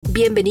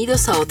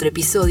Bienvenidos a otro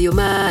episodio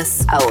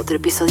más.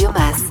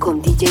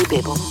 Con DJ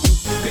Bebo.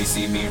 They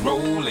see me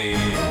rolling,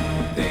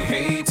 they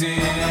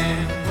hating,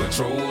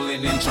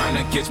 patrolling and trying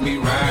to catch me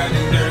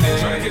riding dirty,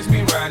 trying to catch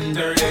me riding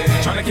dirty,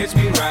 trying to catch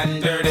me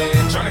riding dirty,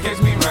 trying to catch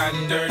me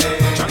riding dirty,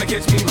 trying to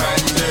catch me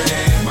riding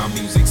dirty. My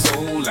music so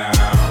loud,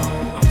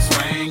 I'm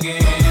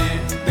swinging.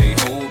 They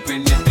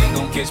hoping that they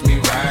gon' catch me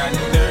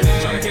riding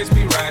dirty, trying to catch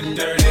me riding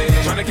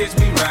dirty, trying to catch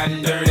me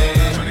riding dirty,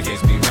 trying to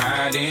catch me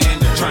riding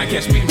dirty, trying to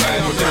catch me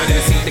riding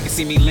dirty. They can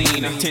see me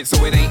lean, tense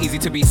so it ain't easy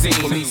to be seen.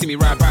 When they see me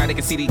ride by, they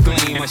can see the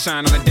gleam. I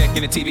shine on the deck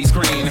in the TV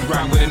screen.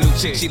 Riding with a new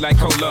chick, she like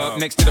cola.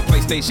 Next to the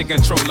PlayStation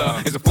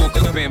controller is a full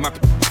clip in my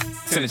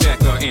send a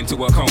jacker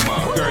into a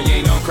coma. Girl, you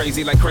ain't no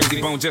crazy like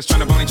Crazy Bone. Just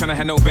tryna bone, ain't tryna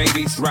have no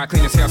babies. Ride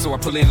clean as hell, so I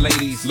pull in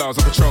ladies. Laws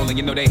of patrol, and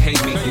you know they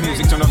hate me. The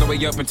music turn all the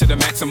way up into the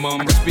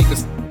maximum. The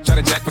speakers try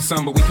to jack for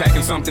some, but we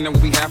packing something that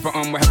we have for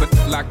We have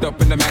it locked up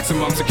in the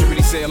maximum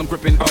security cell. I'm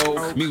gripping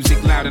O.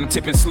 Music loud and I'm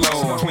tipping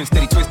slow. Twin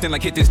steady twisting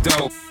like hit this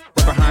dough.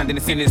 Right behind and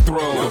it's in his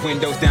throat. The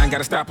windows down,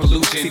 gotta stop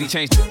pollution. City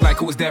changed like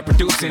who was that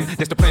producing?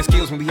 That's the plan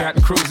skills when we out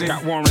and cruising.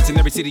 Got warrants in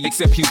every city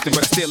except Houston,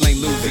 but I still ain't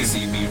losing. They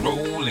see me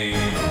rolling,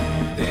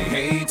 they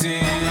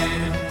hating,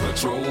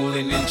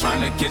 patrolling and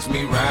trying to catch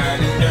me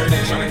riding dirty,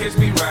 trying to catch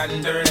me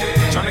riding dirty,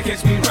 trying to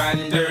catch me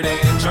riding dirty,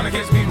 trying to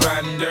catch me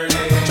riding dirty,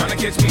 trying to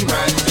catch me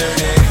riding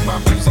dirty. My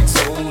music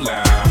so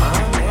loud,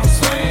 I'm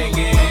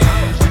swinging.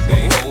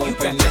 They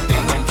hoping that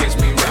they gon' catch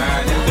me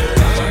riding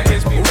dirty, trying to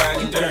catch me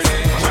riding dirty,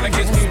 trying to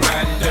catch me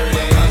riding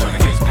dirty, trying to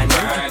catch me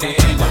riding,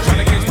 trying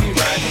to catch me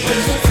riding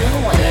dirty.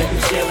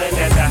 Chillin'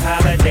 at the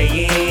Holiday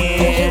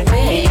Inn.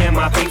 Me and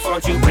my people,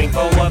 won't you bring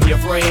 4 of your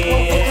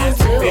friends?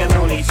 Feel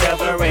on each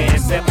other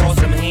and sip on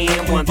some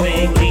hen. One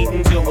thing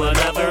leading to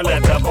another,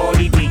 let the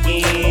party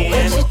begin.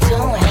 What you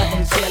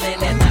doing?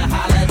 Chillin' at the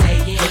Holiday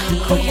Inn.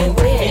 Who you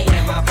with? Me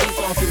and my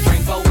people, won't you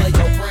bring 4 of your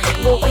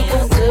friends? What we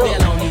gon' do?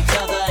 Feel on each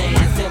other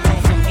and sip on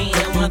some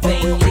hen. One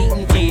thing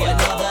leading to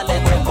another,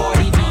 let the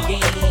party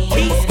begin.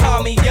 Keith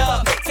called me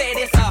up, said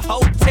it's a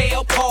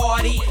hotel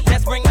party.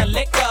 Let's bring the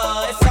liquor,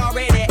 it's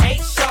already 8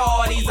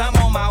 shorties. I'm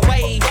on my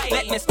way,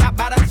 let me stop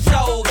by the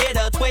show. Get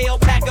a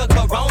 12-pack of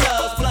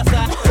Coronas plus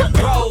a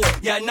bro.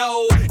 You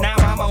know, now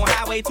I'm on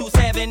Highway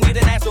 270,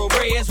 the Natural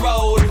Bridge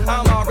Road.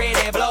 I'm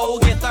already blow,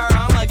 get third,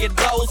 I'ma get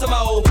blow some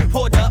more.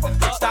 Pulled up,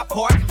 stop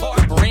park,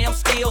 rim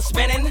still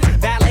spinning.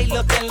 Valet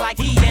looking like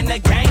he in the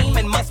game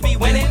and must be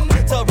winning.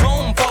 To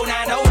room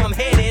 490, I'm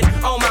headed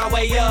on my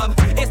way up.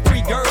 It's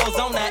 3 girls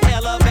on the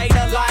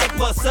elevator like,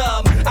 what's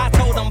up? I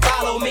told them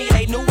follow me,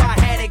 they knew I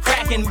had it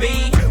crackin'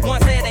 B.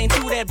 One said ain't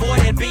two, that boy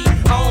that be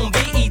on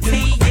BET,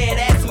 yeah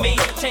that's me.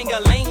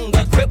 Ching-a-ling,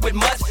 equipped with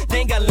much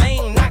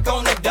ding-a-ling. Knock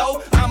on the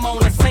door, I'm on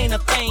the scene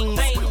of things.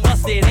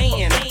 Bust it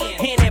in,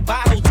 hand that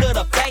bottle to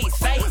the face.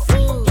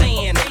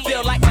 Then,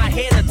 feel like my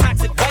head a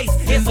toxic waste.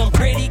 Here's some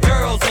pretty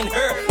girls in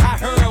her, I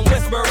heard them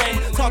whispering.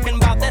 Talking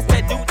about that's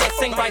that dude that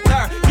sing right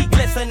there, he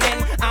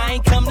glistening. I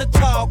ain't come to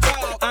talk,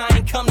 I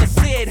ain't come to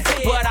sit.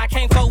 What I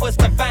came for was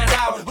to find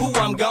out who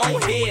I'm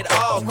gon' hit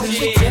off. What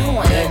you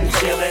doing?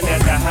 Chillin'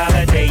 at the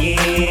Holiday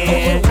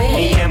Inn.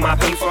 Me and my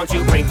people, won't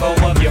you bring 4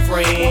 of your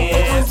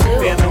friends?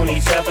 Feel on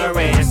each other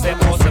and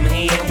sip on some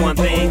hen. One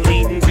thing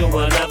leading to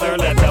another,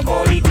 let the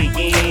party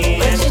begin.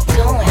 What you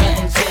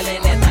doing?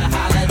 Chillin' at the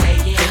Holiday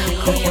Inn.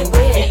 Who you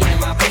with? Me and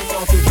my people,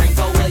 won't you bring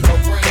 4 of your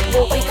friends?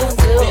 What we gon'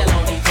 do? Feel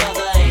on each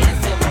other and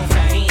sip on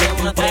some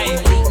hen. One thing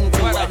leading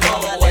to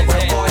another, let the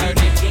party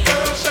begin.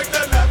 Shake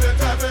that laffy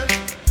taffy,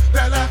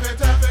 that laffy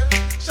taffy,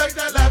 shake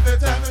that laffy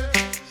taffy,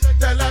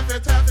 that laffy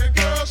taffy,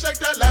 girl, shake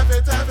that laffy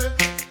taffy,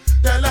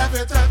 that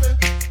laffy taffy,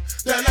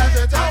 that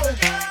laffy taffy,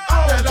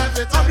 that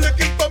laffy taffy. I'm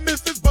looking for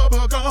Mrs.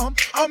 Bubblegum,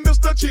 I'm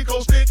Mr.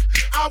 Chico Stick.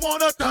 I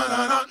wanna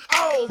dun-dun-dun,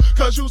 oh,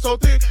 cause you so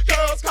thick.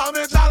 Girls call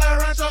me Jolly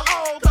Rancher,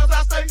 oh, cause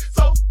I stay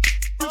so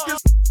you can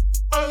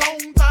a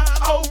long time.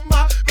 Oh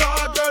my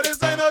God, girl,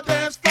 this ain't a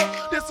dance floor,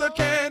 this a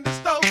candy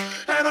store,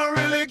 and I'm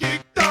really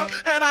geeked up,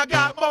 and I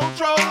got more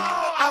trouble.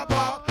 I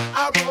pop,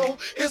 I roll,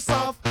 it's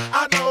soft.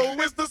 I know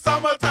it's the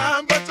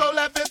summertime, but your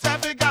laffy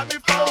taffy got me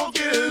froze.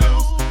 Get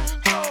loose,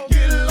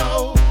 get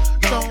low,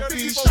 don't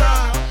be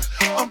shy.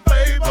 I'm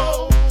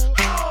Playboy.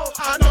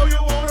 I know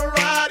you wanna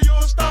ride, you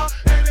a star,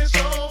 and it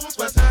shows.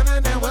 What's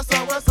happening? What's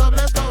up? Let's go,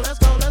 let's go, let's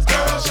go.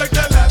 Girl, shake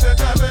that laffy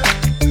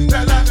taffy.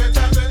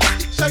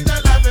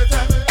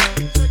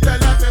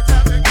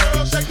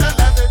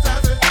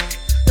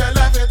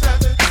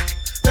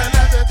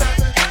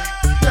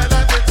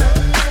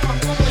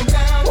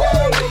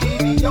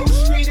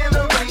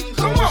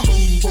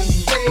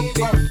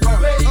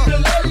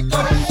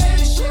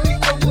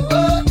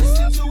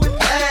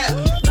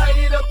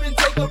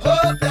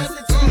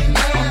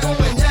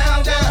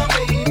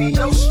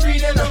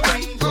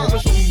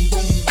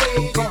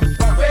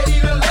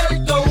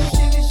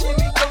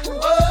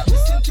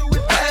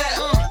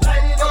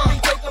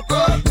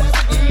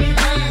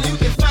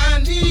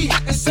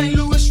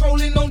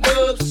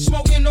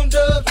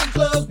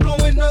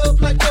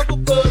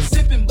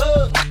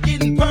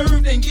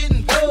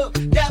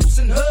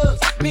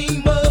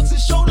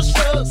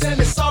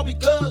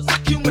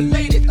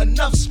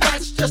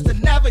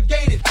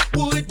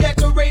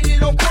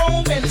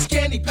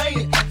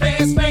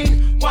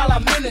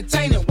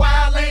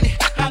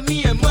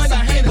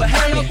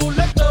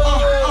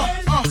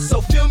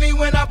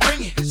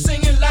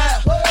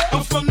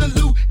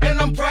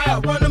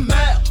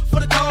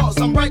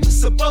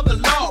 above the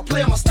law.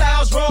 Play my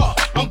styles raw.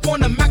 I'm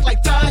born to Mac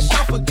like Tosh.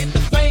 Y'all forget the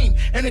fame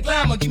and the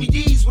glamour. Give me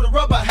D's with a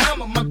rubber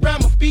hammer. My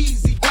grandma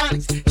feeds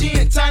Ebonics,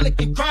 gin,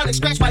 tonic, and chronic.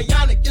 Scratch my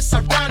yonic, it's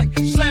ironic.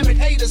 Slamming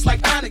haters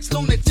like Onyx.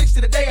 Lunatics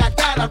to the day I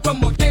died. I run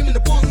more game in the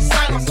bulls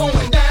inside. I'm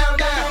going down,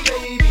 down,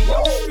 baby.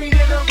 Your street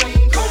in the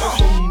rain.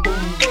 Boom,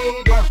 boom,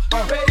 baby.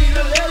 Ready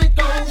to let it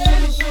go.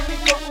 Shimmy, shimmy,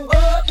 go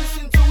up.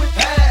 Listen to it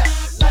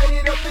pass. Light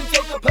it up and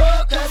take a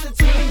puff. Pass it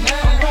to me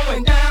now. I'm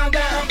going down,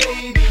 down,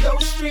 baby. Your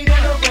street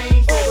in the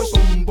rain.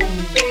 Boom, boom,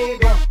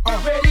 baby.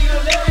 Ready to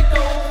let it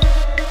go.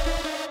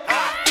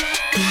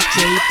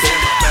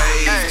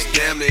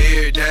 Damn near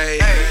every day.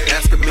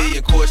 Ask a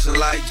million questions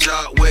like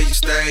Jock, where you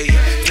stay?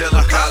 Tell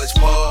them college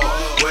ball,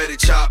 where the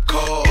chop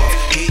call.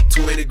 Hit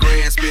 20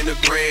 grand, spend a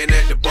grand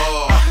at the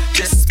bar.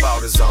 Just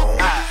about his own.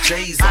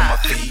 J's on my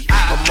feet.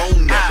 I'm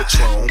on that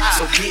Patron,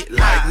 so get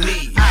like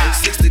me.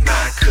 69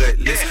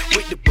 Cutlass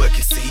with the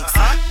bucket seats.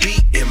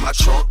 Beat in my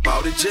trunk,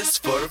 bought it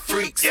just for the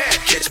freaks.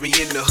 Catch me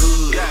in the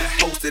hood,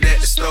 posted at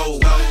the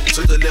stove.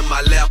 Twiddle in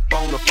my lap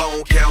on the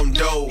phone, counting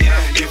dough.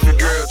 If your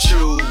girl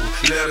chew,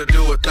 let her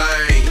do a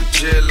thing.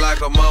 Just like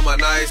a mama,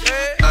 nice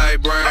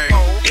brain.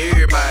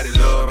 Everybody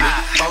love me,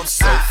 I'm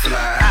so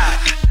fly.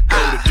 Throw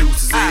the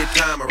deuces every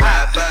time I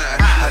ride by.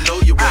 I know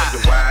you wonder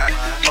why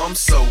I'm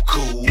so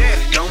cool.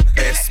 Don't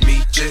ask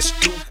me, just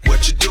do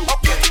what you do.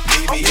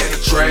 Meet me in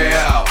the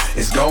trail,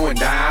 it's going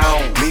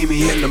down. Meet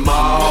me in the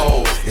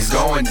mall, it's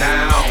going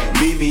down.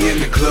 Meet me in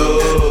the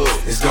club,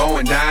 it's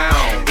going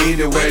down.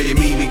 Anywhere you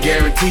meet me,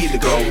 guaranteed to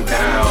go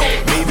down.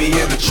 Meet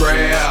me in the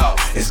trail,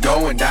 it's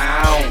going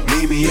down.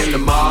 Meet me in the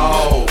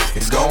mall,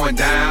 it's going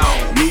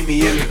down. Meet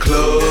me in the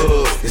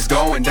club, it's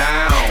going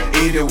down.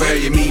 Anywhere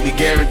you meet me,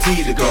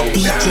 guaranteed to go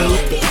down.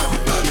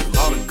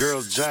 All the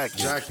girls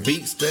jacking,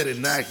 beat steady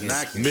knocking.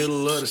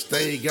 Middle of the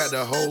stage, got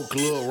the whole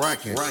club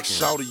rocking.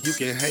 Shawty, you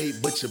can hate,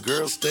 but your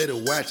girl steady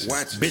watching.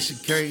 Bitch, you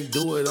can't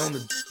do it on the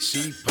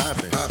she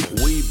popping.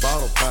 We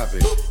bottle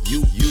popping,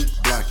 you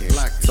blocking.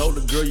 Told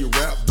the girl you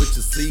rap, but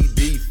your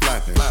CD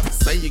flopping.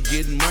 Say you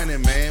getting money,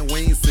 man,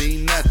 we ain't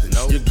seen nothing.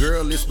 Your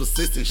girl is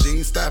persistent, she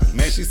ain't stopping.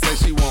 Man, she say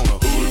she wanna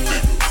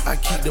hood. I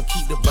keep the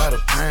by the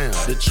pound.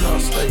 The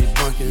trunk stay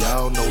bunking,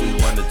 y'all know we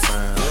run the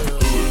town.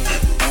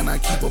 And I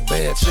keep a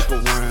bad chick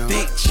around.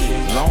 Thick chick,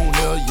 long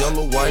hair,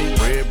 yellow, white,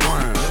 red,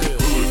 brown.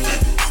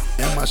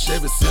 And my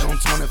Chevy sit on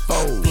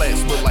 24.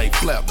 Flats look like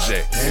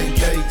flapjack.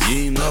 Pancakes,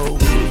 you know.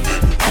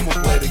 I'ma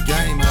play the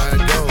game how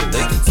it go.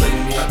 They can take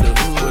me out the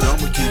hood,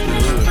 I'ma keep the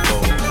hood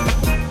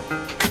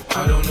for.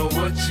 I don't know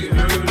what you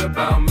heard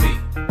about me.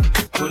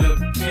 Put up,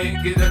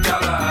 can't get $1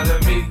 out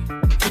of me.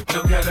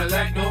 No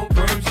Cadillac, no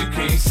perms, you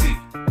can't see.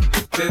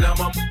 Then I'm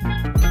a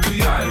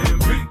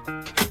B.I.M.B.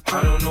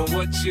 I don't know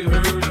what you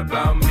heard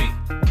about me.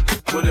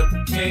 Put up,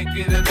 can't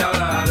get $1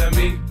 out of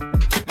me.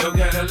 No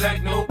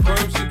Cadillac, no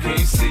perms, you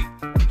can't see.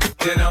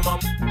 Then I'm a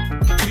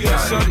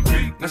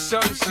B.I.M.B. Now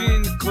shorty, she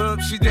in the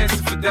club, she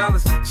dancing for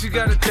dollars. She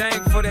got a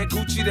thing for that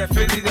Gucci, that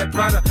Fendi, that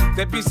Prada,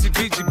 that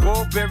BCBG,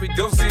 Burberry,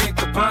 Dolce &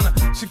 Gabbana.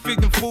 She feed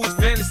them fools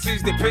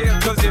fantasies, they pay her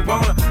cause they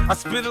want her. I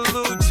spit a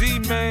little G,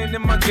 man,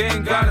 and my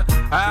gang got her.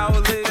 An hour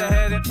later,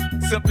 had it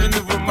up in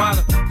the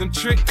Ramada. Them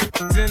trick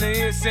in the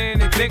ear saying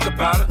they think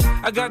about her.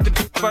 I got the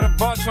by the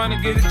bar trying to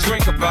get a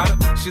drink about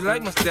her. She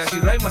like my style, she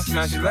like my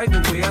smile, she like the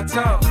way I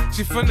talk.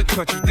 She from the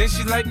country, then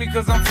she like me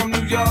cause I'm from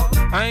New York.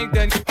 I ain't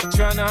that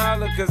trying to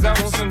holler cause I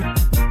want some.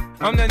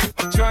 I'm that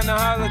trying to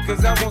holler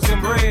cause I want some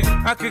bread.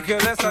 I could care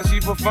less how she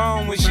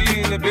perform when she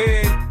in the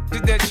bed.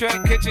 Did that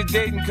track, catch a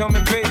date and come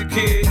and pay the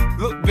kid.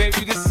 Look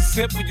baby, this is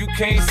simple, you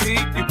can't see.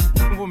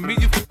 You with me,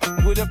 you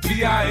with a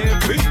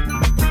B.I.M.B.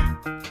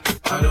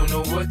 I don't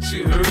know what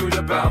you heard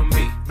about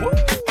me.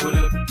 Put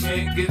up,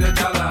 can't get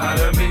 $1 out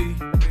of me.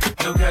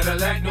 No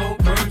Cadillac, no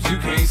perms, you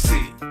can't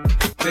see.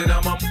 Then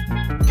I'm a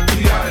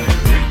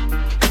B.I.M.B.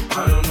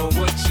 I don't know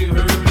what you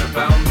heard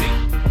about me.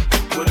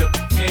 Put up,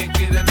 can't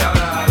get $1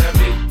 out of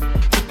me.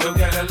 No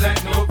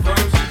Cadillac, no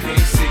perms, you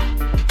can't see.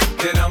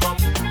 Then I'm a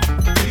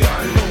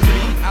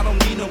B.I.M.B. I don't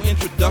need no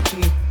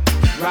introduction.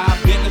 Ride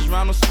business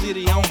round the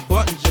city on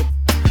buttons.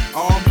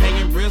 Arm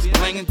hanging, wrist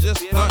blanging,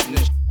 just stunting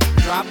it.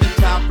 Drop the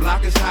top,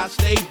 block is hot,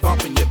 stay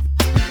bumping you.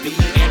 Be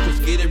entrance,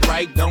 get it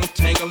right, don't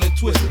tangle and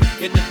twist it.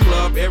 Hit the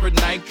club every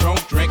night,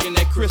 drunk, drinking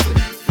that crystal.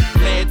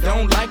 Glad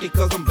don't like it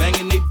cause I'm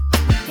banging it.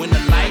 When the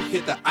light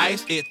hit the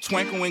ice, it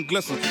twinkle and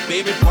glisten.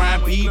 Baby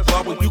Brian B.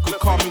 Bubble, you can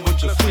call me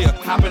with your fear.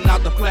 Hopping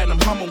out the platinum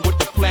Hummer with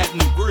the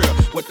platinum grill.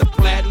 With the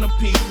platinum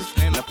pieces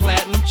and the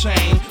platinum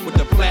chain. With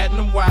the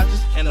platinum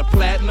watches and the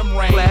platinum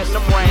ring.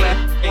 Platinum ring,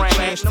 ain't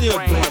changed, still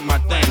doing my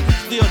thing.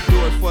 Still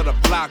do it for the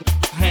block,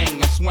 hang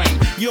and swing.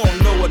 You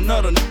don't know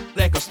another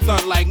that can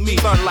stunt like me.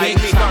 Stunt like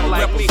me, stunt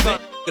like me.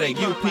 That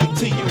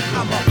UPT,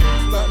 I'm a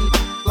stunt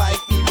like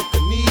Eva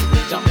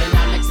Knievel. Jumping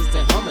on Lexus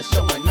and Hummer,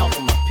 showing off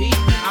on my peak.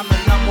 I'm the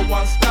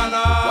 #1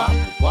 stunner.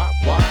 Wop.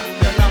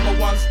 The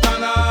 #1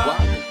 stunner.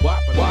 Wop.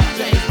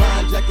 James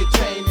Bond, Jackie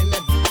Chain, and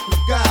that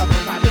MacGyver.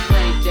 By the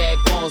range,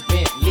 Jaguars,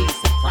 Bentleys,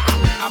 and Prada.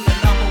 I'm the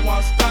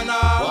 #1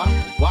 stunner.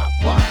 Wop.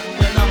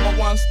 The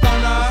 #1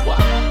 stunner. Wop.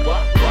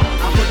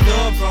 I put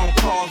dubs on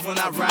cars when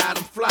I ride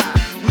and fly.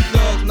 We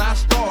dub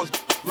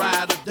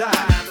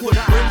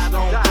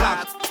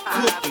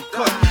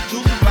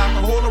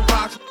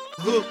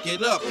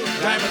it up.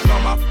 Diamonds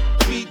on my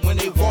feet when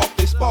they walk,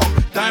 they spark.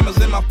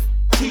 Diamonds in my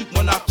teeth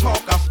when I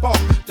talk, I spark.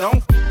 Don't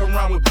f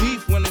around with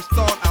beef when it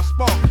start, I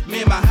spark.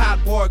 Me and my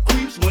hot boy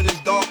creeps when it's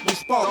dark, we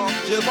spark.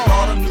 Just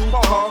bought a new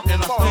car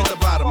and I spent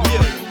about $1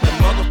 million. The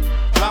mother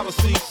driver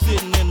seat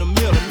sitting in the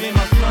middle. Me and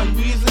my son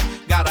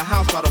Weezy got a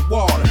house by the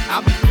water.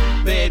 I be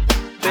bad.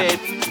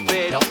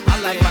 I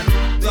like my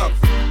up.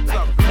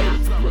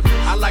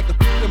 I like to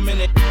f him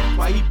in it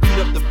while he beat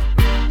up the.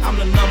 I'm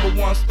the number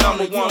one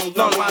stunner. You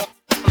don't want my.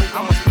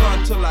 I'm a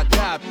stun till I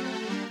die.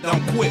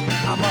 Don't quit.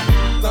 I'm a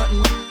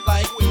stuntin'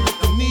 like we with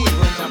the knees.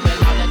 Jumping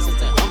out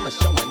Lexus and Hummer,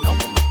 showing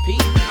off on my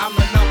peak. I'm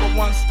the number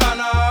one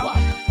stunner.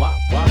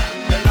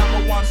 The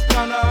number one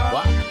stunner.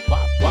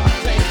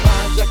 Chain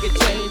line, jacket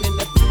chain in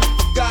the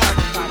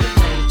God. body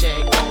chain,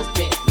 Jaguars,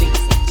 Bentleys,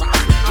 and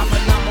Rockies. I'm the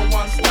number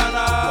one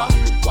stunner.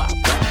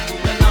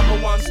 The number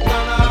one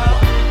stunner.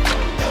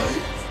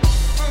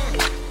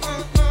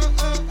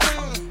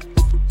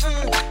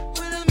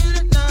 Wait a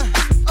minute now.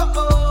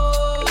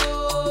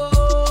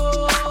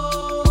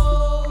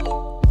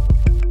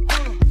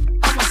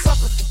 I'm a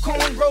sucker for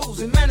cornrows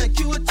and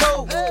manicure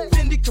toes.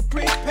 Fendi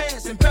Capri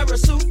pants and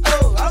parachute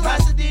clothes. I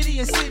rise to Diddy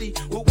and City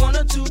with 1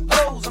 or 2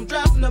 O's. I'm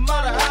driving them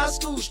out of high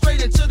school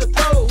straight into the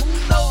pros.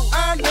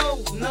 I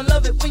know, and I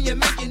love it when you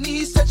make your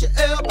knees touch your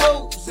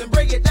elbows and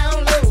break it down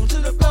low to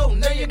the floor.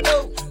 And there you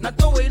go. Now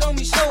throw it on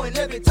me, showing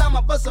every time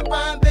I bust a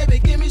rhyme, baby,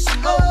 give me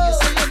some more. You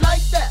say it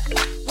like that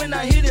when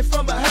I hit it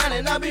from behind,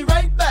 and I'll be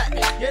right back.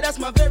 Yeah, that's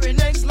my very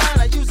next line.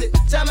 I use it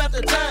time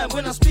after time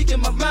when I'm speaking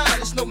my mind.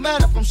 It's no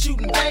matter from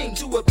shooting game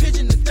to a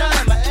pigeon to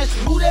dime. I ask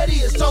you who that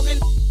is talking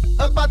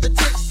about the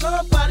ticks.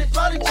 Somebody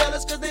probably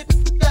jealous cause they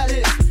got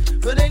it,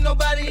 but ain't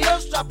nobody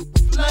else dropping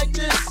like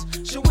this.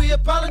 Should we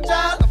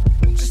apologize?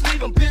 Just leave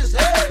them pissed.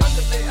 Hey,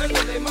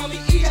 underlay, mommy,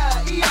 E-I.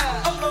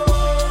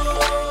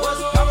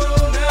 What's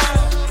poppin'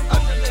 now?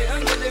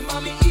 Underlay,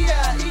 mommy,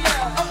 E-I.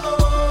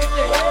 If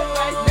they head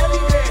right,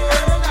 Nelly red,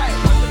 every night.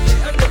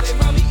 Underlay,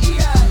 mommy,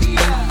 E-I.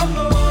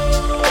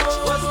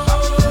 What's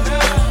poppin'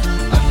 now?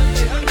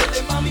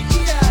 Underlay, mommy,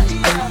 E-I.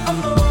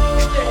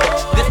 If they head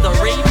right, This the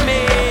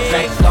remix.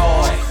 Fake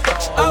stars.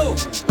 Oh,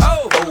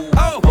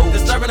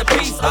 disturbing the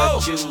peace. Oh,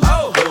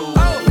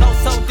 no,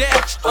 so deaf.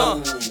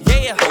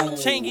 Yeah,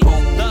 Chingy,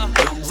 the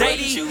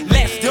JD,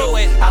 let's do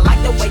it. I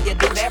like the way you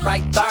do that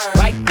right there.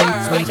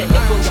 Switch your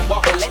hips when you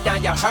walk and let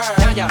down your hair.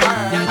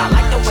 I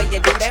like the way you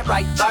do that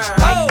right there.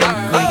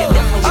 Bring your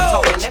lips when you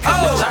talking, that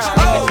makes me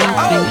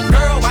stir.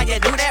 Girl, why you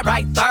do that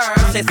right there?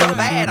 Shit so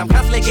bad, I'm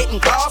constantly getting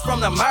calls from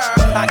the murr.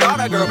 I got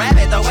a girl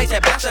rabbit, the way she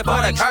bouncing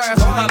for the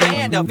curve. Her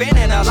man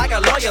defending her like a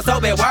lawyer, so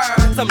beware.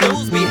 Some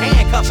dudes be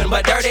handcuffing,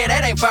 but dirty,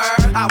 that ain't fur.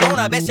 I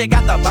wanna bet she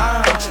got the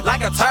bomb,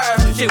 like a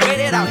turd. She with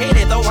it, I'll hit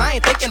it, though I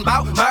ain't thinking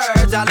about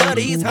merge. I love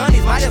these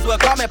honeys, might as well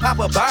call me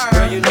Papa Bird.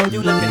 Girl, you know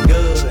you looking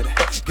good.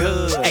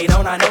 Hey,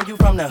 don't I know you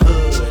from the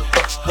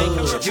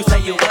hood? You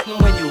say you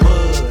wouldn't when you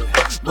would.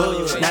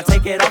 Now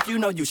take it off, you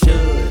know you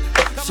should.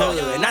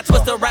 Now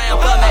twist around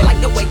for me. I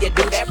like the way you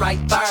do that right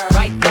there.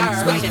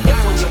 Switch your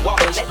hips when you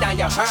walk and let down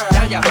your hair.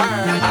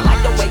 I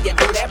like the way you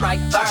do that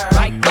right there.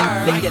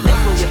 Lick your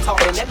lips when you're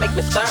talking, that make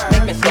me stir.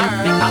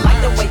 I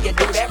like the way you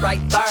do that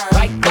right there.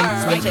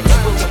 Switch your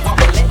hips when you walk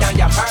and let down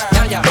your hair.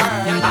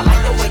 I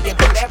like the way you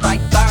do that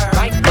right there.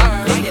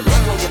 Lick your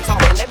lips when you're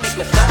talking, that make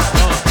me stir.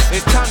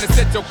 It's time to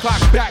set your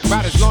clock back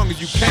about as long as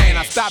you can.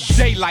 I stop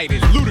daylight,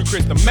 it's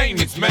Ludacris, the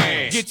maintenance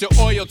man. Get your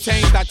oil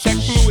changed, I check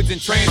fluids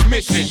and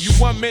transmission. You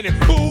 1 minute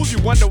fools, you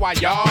wonder why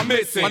y'all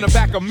missing. On the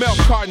back of milk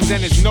cartons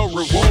and it's no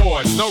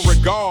rewards, no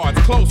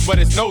regards. Close but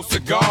it's no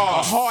cigar.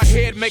 A hard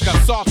head make a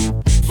soft,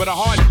 but a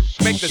hard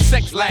make the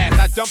sex last.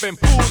 I jump in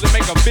pools and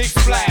make a big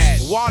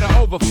splash. Water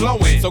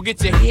overflowing, so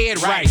get your head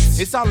right.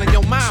 It's all in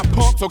your mind,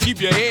 punk, so keep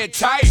your head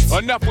tight.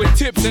 Enough with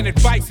tips and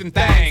advice and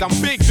things.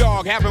 I'm big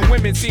dog, having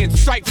women seeing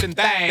stripes and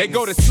things. They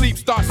go to sleep,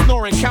 start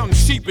snoring, counting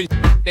sheep and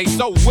they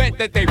so wet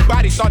that they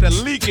body started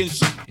leaking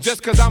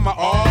just cause I'm an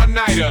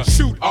all-nighter.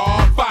 Shoot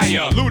all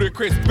fire.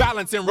 Ludacris,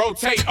 balance and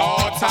rotate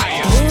all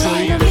tires.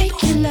 I'ma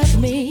make you love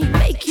me,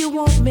 make you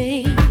want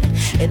me,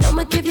 and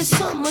I'ma give you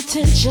some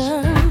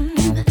attention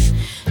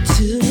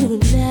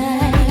tonight.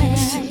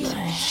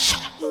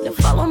 Now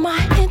follow my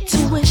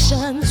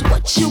intuitions,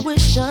 what you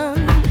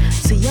wishin'.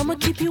 See, I'ma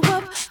keep you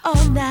up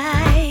all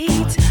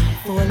night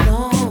for a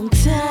long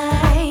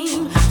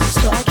time. So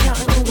start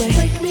counting away.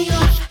 Wake me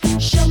up,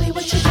 show me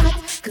what you got,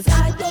 cause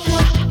I don't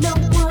want no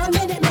 1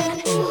 minute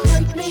man.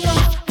 Break me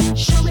up,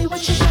 show me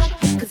what you got,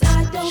 cause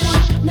I don't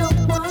want no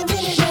 1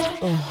 minute man.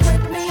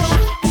 Break me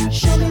up,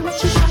 show me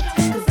what you got,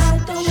 cause I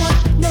don't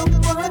want no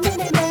 1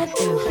 minute man.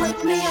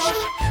 Break me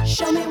up,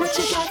 show me what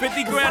you got.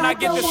 50 grand, I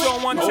get this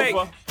on one take.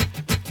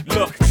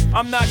 Look,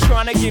 I'm not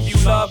trying to give you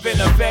love and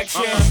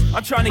affection.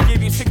 I'm trying to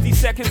give you 60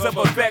 seconds of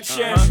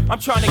affection. I'm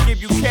trying to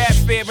give you cab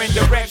fare and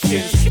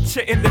directions. Get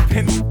your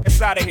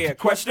independence out of here.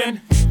 Question?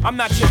 I'm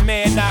not your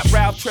man, not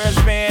Ralph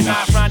Tresvant,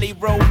 not Ronnie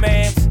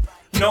Romance.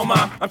 No,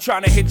 ma, I'm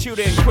trying to hit you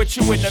then quit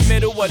you in the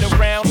middle of the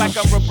round like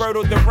I'm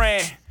Roberto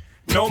Duran.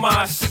 No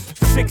mas,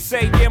 6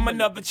 a.m.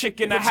 another chick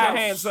in the house.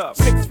 Hands up.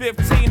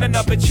 6:15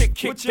 another chick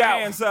kicked out.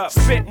 Hands up.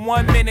 Spent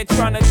 1 minute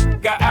trying to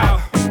got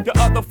out. The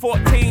other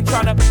 14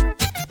 trying to.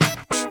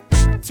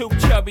 Too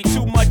chubby,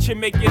 too much and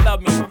make you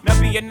love me.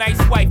 Now be a nice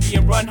wifey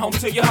and run home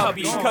to your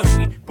hubby. Cause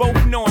we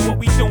both knowing what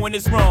we doing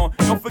is wrong.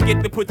 Don't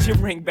forget to put your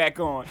ring back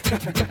on.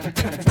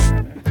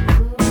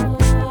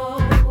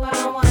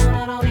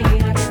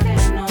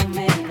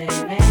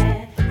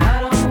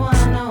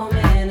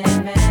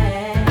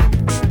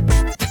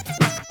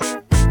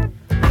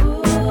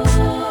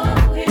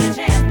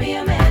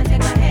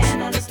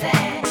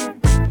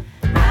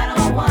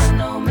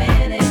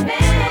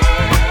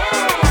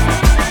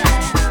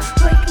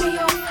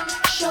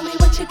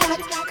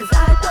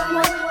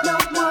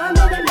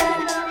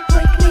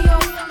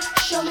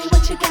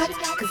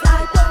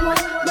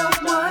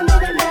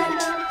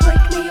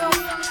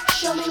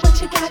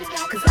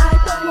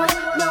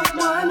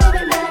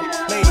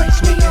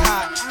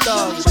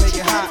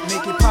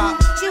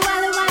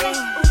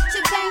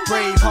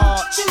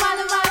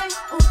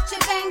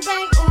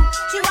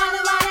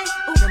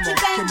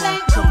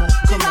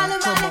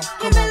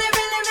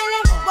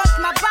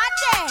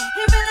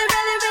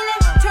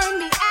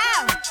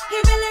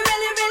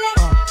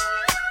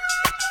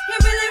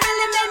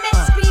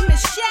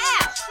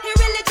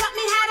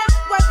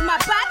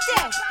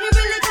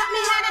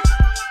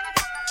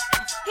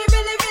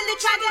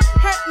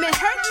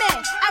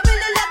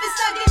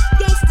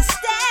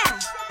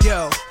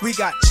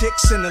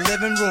 In the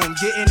living room,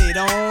 getting it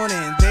on,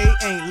 and they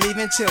ain't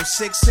leaving till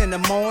 6 in the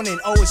morning.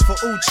 O is for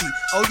Uchi.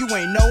 Oh, you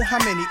ain't know how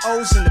many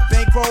O's in the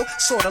bankroll?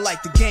 Sorta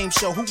like the game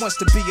show, Who Wants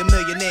to Be a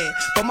Millionaire?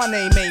 But my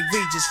name ain't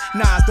Regis.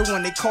 Nas the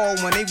one they call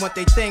when they want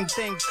they thing.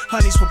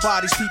 Honeys for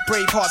bodies, Pete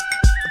Braveheart.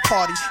 The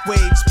party,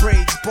 waves,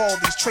 braids,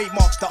 baldies,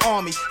 trademarks the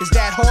army. Is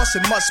that horse?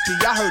 It must be.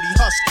 I heard he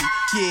husky.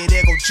 Yeah,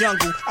 there go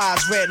Jungle,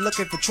 eyes red,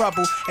 looking for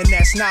trouble. And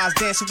that's Nas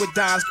dancing with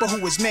dimes, but who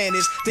his man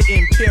is? The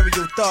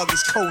Imperial Thug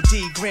is Code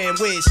D, Grand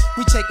Wiz.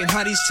 We taking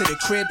honeys to the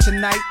crib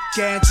tonight.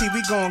 Guarantee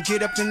we gon'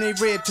 get up in they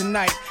rib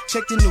tonight.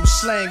 Check the new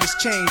slang, it's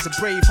changed, the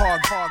brave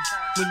hard.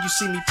 When you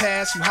see me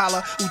pass, you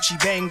holla, Uchi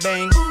bang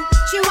bang.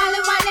 Uchi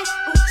wale wale,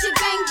 Uchi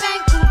bang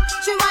bang.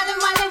 Uchi wale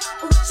wale,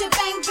 Uchi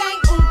bang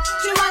bang.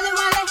 Uchi wale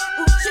wale,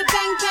 Uchi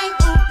bang bang.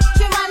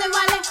 Uchi wale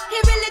wale. He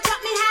really taught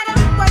me how to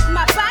work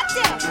my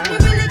body. He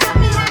really taught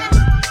me how to.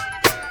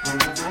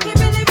 He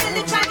really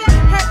tried to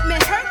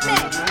hurt me.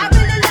 I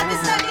really love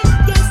his ugly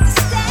gangsta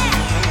style.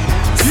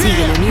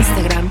 Síguelo en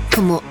Instagram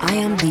como I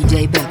am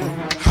DJ Bebo.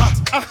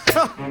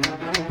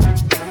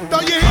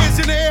 Throw your hands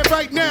in the air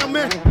right now,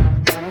 man.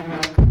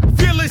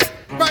 Feel it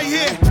right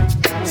here.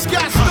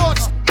 Scott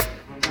Storch.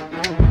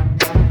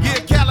 Yeah,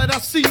 Khaled, I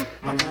see you.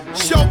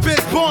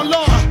 Showbiz, born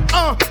law.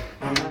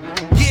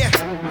 Yeah.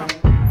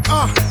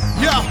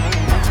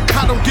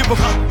 I don't give a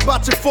fuck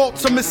about your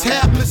faults or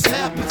mishaps.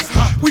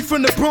 We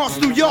from the Bronx,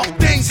 New York,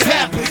 things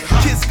happen.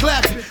 Kids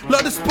clapping,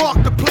 love to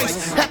spark the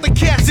place. Half the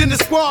cats in the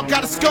squad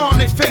got a scar on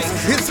their face.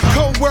 It's a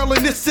cold world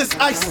and this is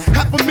ice.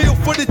 $500,000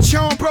 for the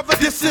charm, brother,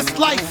 this is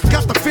life.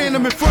 Got the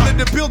Phantom in front of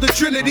the building,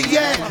 Trinity,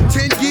 yeah.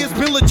 10 years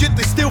been legit,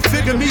 they still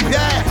figure me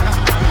bad.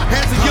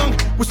 As a young,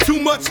 was too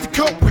much to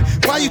cope with.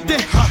 Why you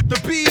think the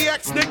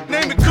BX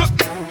nickname it Cook?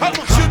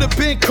 Should have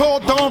been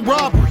called on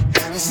robbery,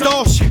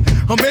 extortion,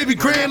 or maybe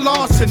grand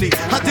larceny.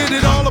 I did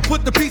it all, I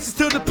put the pieces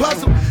to the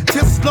puzzle.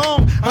 Just as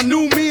long, I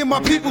knew me and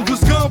my people was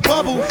gonna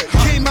bubble.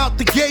 Came out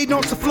the gate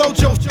on some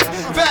flojo.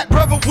 Fat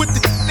brother with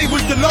the he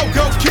was the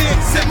logo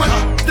kid. Said my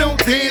don't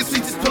dance, he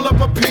just pull up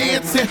my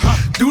pants and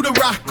do the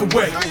rock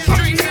away.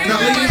 Now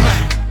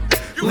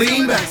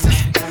lean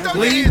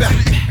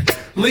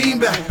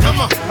back, come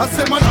on. I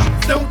said my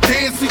don't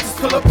dance, he just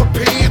pull up my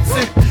pants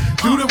and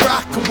do the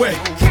rock away.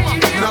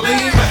 Now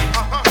lean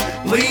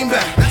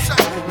back.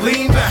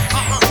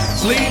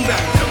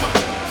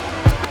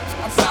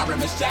 I'm sorry,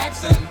 Miss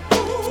Jackson.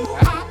 Ooh,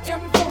 I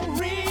am for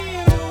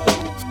real.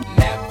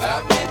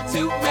 Never meant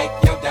to make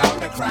your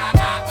daughter cry. I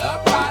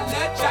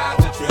apologize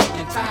a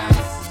trillion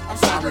times. I'm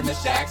sorry,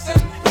 Miss Jackson.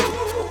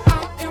 Ooh, I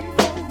am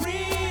for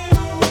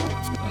real.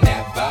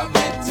 Never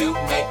meant to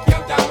make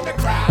your daughter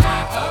cry. I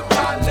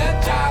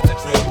apologize a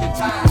trillion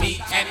times. Me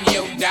and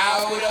your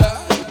daughter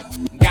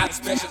got a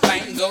special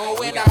thing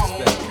going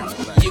on.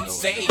 You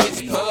say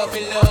it's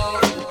puppy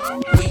love,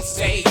 we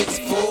say it's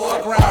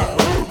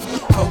foreground.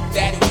 Hope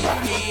that we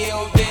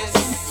feel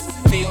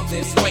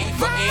this way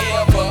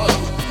forever.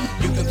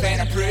 You can plan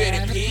a pretty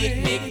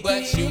picnic,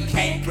 but you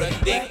can't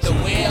predict the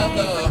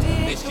weather.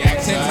 Miss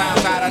Jackson. 10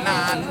 times out of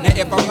 9. Now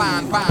if I'm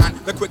lying, fine.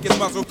 The quickest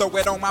muzzle, throw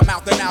it on my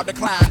mouth and I'll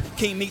decline.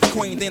 King meets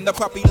queen, then the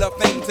puppy love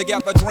thing.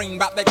 Together dream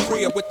about that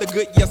crib with the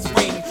good year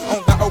swing.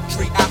 On the oak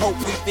tree, I hope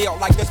we feel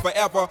like this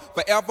forever.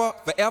 Forever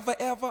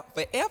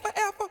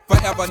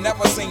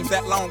never seems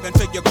that long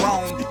until you're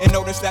grown. And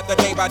notice that the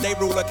day by day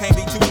ruler can't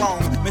be too wrong.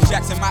 Miss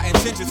Jackson, my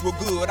intentions were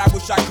good. I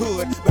wish I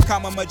could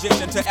become a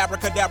magician to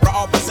abracadabra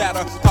all the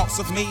sadder. Thoughts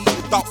of me,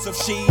 thoughts of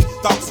she,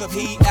 thoughts of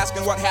he.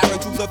 Asking what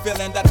happened to the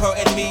feeling that her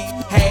and me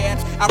had.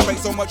 I pray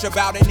so much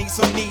about it, need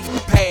some need.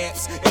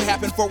 paths. It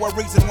happened for a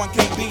reason, one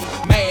can't be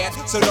mad.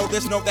 So know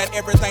this, know that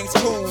everything's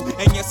cool.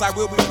 And yes, I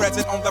will be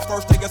present on the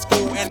first day of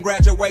school and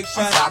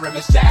graduation. I'm sorry,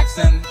 Miss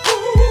Jackson.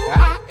 Ooh,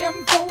 I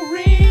am for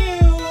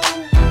real.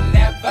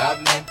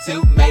 Never meant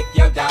to make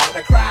your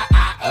daughter cry.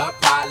 I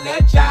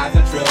apologize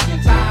a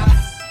trillion times.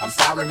 I'm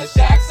sorry, Miss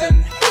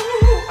Jackson.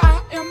 Ooh,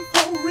 I am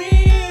for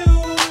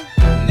real.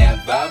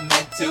 Never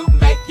meant to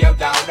make your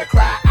daughter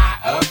cry.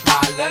 I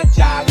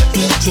apologize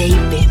a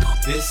trillion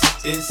times.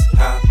 This is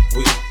how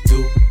we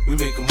do. We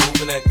make a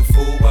move and act a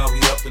fool while we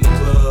up in the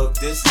club.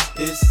 This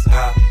is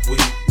how we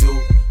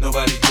do.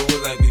 Nobody do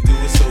it like we do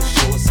it, so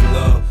show us some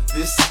love.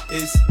 This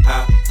is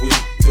how we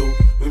do.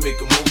 We make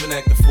a move and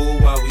act a fool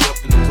while we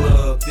up in the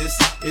club. This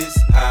is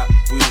how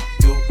we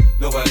do.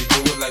 Nobody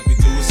do it like we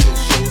do it, so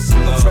show us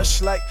some love.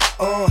 Fresh like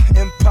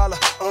Impala,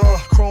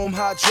 chrome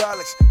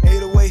hydraulics,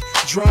 808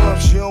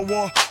 drums. You don't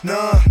want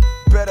none,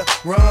 better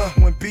run.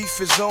 When beef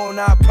is on,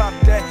 I pop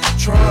that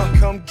trunk.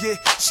 Come get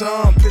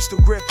some pistol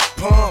grip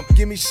pump.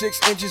 Give me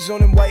 6 inches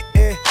on them white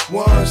Air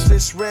Ones.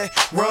 This red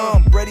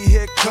rum, ready,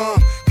 here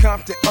come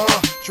Compton.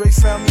 Dre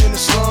found me in the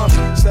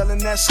slums, selling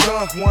that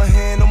skunk. One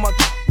hand on my,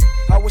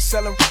 I was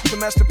selling. The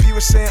Master P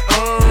was saying,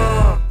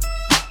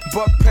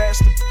 buck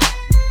past the.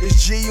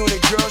 It's G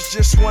Unit, girls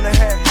just wanna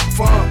have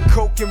fun.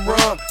 Coke and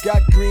rum,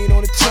 got green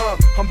on the tongue.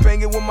 I'm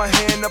banging with my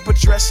hand up a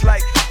dress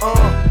like,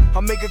 I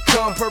make it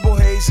come, purple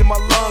haze in my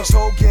lungs.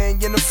 Whole gang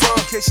in the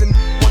front, case a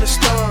wanna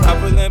stun. I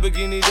put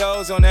Lamborghini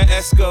doors on that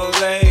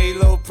Escalade.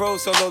 Low pro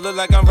solo, look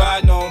like I'm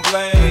riding on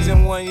blades.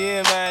 In 1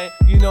 year, man,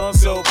 you know I'm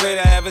so paid.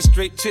 I have a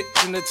straight chick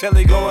in the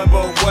telly going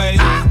both ways.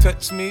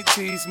 Touch me,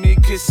 tease me,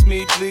 kiss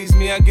me, please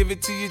me. I give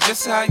it to you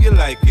just how you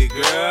like it,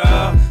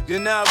 girl. You're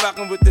now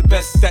rocking with the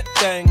best. That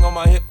thing on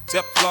my hip,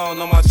 Teflon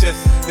on my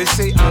chest. They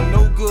say I'm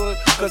no good,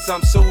 cause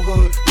I'm so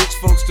hood. Rich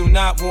folks do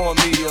not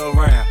want me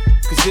around,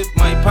 cause it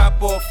might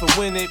pop off, and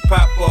when it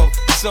pop off,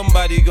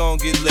 somebody gon'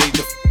 get laid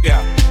the f***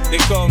 out. They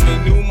call me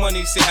new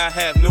money, say I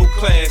have no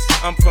class.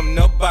 I'm from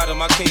the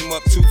bottom, I came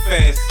up too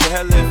fast. The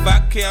hell if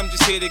I care, I'm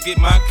just here to get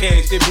my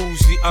cash. They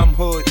bougie, I'm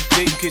hood,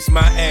 they kiss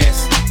my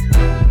ass.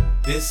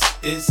 This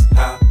is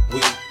how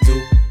we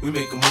do. We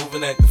make a move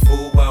and act a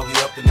fool while we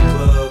up in the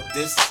club.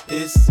 This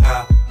is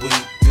how we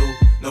do.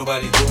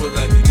 Nobody do it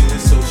like we do it,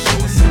 so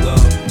show us some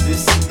love.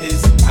 This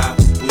is how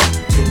we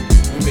do.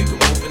 We make a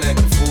move and act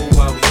a fool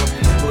while we up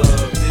in the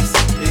club. This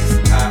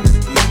is how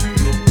we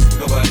do.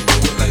 Nobody do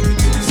it like we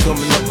do it.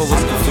 Coming up, I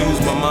was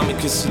confused. My mommy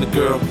kissing the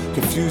girl.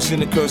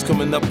 Confusion, the curse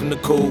coming up in the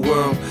cold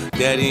world.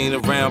 Daddy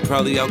ain't around,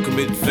 probably out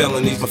committing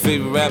felonies. My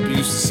favorite rapper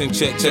used to sing,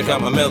 check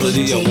out my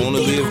melody. I wanna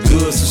live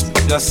good, so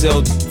I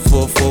sell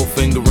for a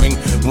 4-finger ring.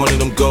 One of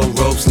them gold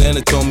ropes.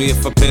 Nana told me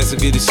if I pass, I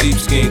get a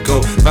sheepskin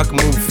coat. If I can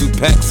move a few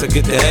packs, I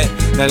get the hat.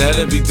 Now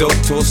that'd be dope.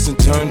 Tossed and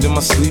turned in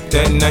my sleep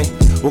that night.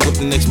 Woke up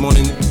the next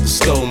morning,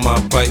 stole my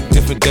bike.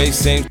 Different day,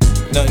 same.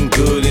 Nothing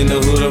good in the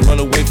hood. I run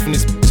away from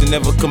this bitch and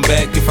never come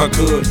back if I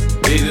could.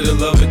 Hated to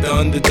love it, the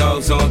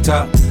underdogs on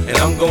top. And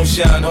I'm gon'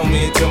 shine,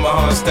 homie, until my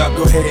heart stop.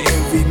 Go ahead,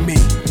 envy me.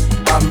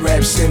 I'm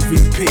Raps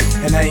MVP,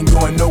 and I ain't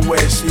going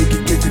nowhere, so you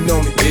can get to know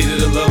me. Hated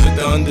to love it,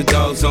 the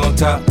underdogs on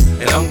top.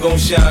 And I'm gon'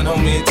 shine,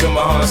 homie, until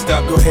my heart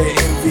stop. Go ahead,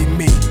 envy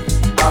me.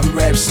 I'm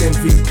Raps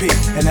MVP,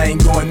 and I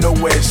ain't going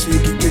nowhere, so you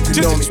can get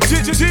to know me.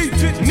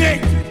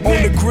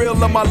 On the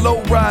grill of my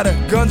low rider,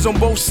 guns on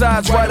both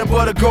sides, right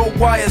above the gold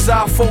wires.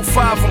 I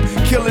 4-5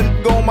 them,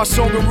 killing go on my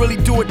song and really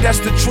do it. That's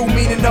the true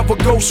meaning of a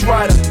ghost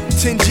rider.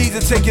 10 G's to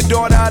take your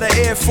daughter out of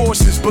Air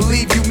Forces.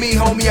 Believe you me,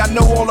 homie, I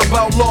know all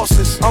about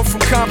losses. I'm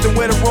from Compton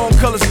where the wrong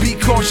colors, be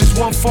cautious.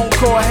 One phone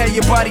call, I had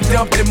your body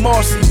dumped in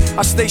Marcy.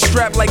 I stay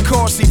strapped like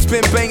car seats,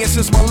 been banging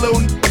since my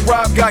little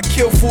Rob got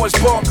killed for his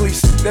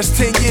Barclays. That's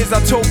 10 years, I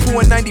told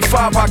Pooh in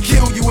 95, I'll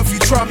kill you if you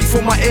try me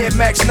for my Air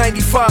Max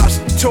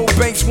 95s. Told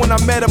Banks when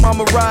I met him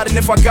I'ma ride, and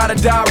if I gotta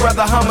die, I'd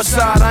rather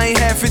homicide. I ain't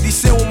had 50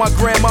 cent when my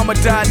grandmama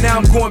died. Now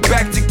I'm going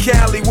back to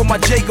Cali with my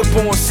Jacob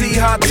on. See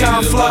how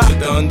time fly.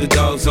 The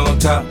underdogs on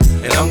top,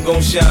 and I'm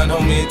gon' shine,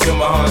 homie, until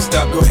my heart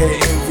stop. Go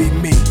ahead, envy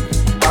me.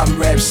 I'm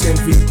Raps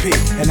MVP,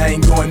 and I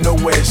ain't going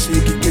nowhere, so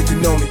you can get to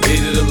know me.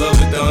 Hated to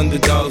love it, the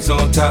underdogs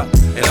on top,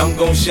 and I'm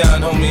gon'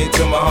 shine, homie,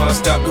 until my heart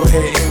stop. Go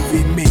ahead,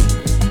 envy me.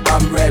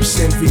 I'm Raps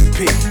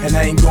MVP, and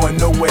I ain't going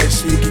nowhere,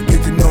 so you can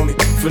get to know me.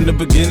 From the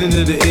beginning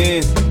to the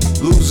end,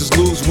 losers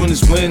lose,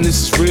 winners win.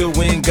 This is real,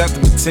 we ain't got to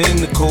pretend.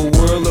 The cold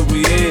world that we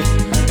in,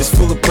 it's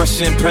full of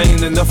pressure and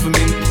pain. Enough of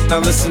me, now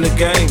listen to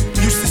game.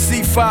 Used to see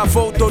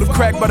 5-0, throw the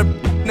crack by the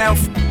now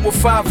with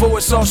 5-0,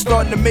 it's all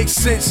starting to make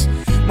sense.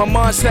 My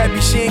mom's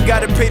happy, she ain't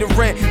gotta pay the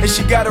rent, and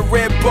she got a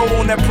red bow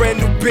on that brand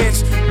new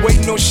Benz.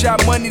 Waiting on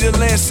shot money to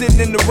land, sitting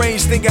in the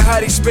range, thinking how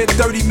they spent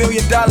 $30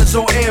 million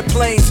on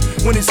airplanes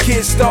when his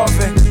kids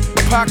starving.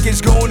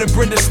 Pockets going and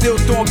Brenda still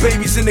throwing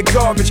babies in the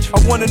garbage. I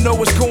wanna know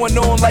what's going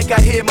on like I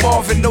hear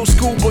Marvin. No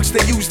school books,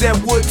 they use that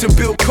wood to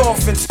build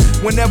coffins.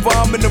 Whenever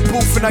I'm in the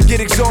booth and I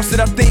get exhausted,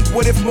 I think,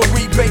 what if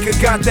Marie Baker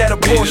got that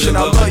abortion?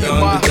 I love you,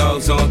 ma.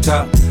 Underdogs on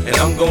top, and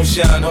I'm gon'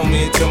 shine,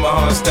 homie, until my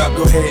heart stop.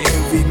 Go ahead,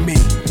 envy me.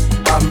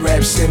 I'm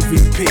Raps MVP,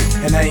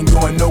 MVP, and I ain't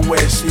going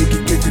nowhere, so you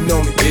can get to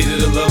know me.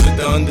 Hated the love with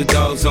the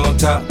underdogs on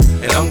top,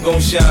 and I'm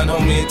gon' shine,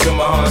 homie, until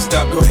my heart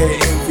stop. Go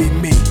ahead, envy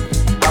me.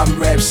 I'm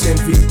Raps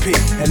MVP,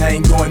 and I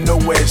ain't going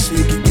nowhere, so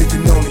you can get to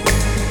know me.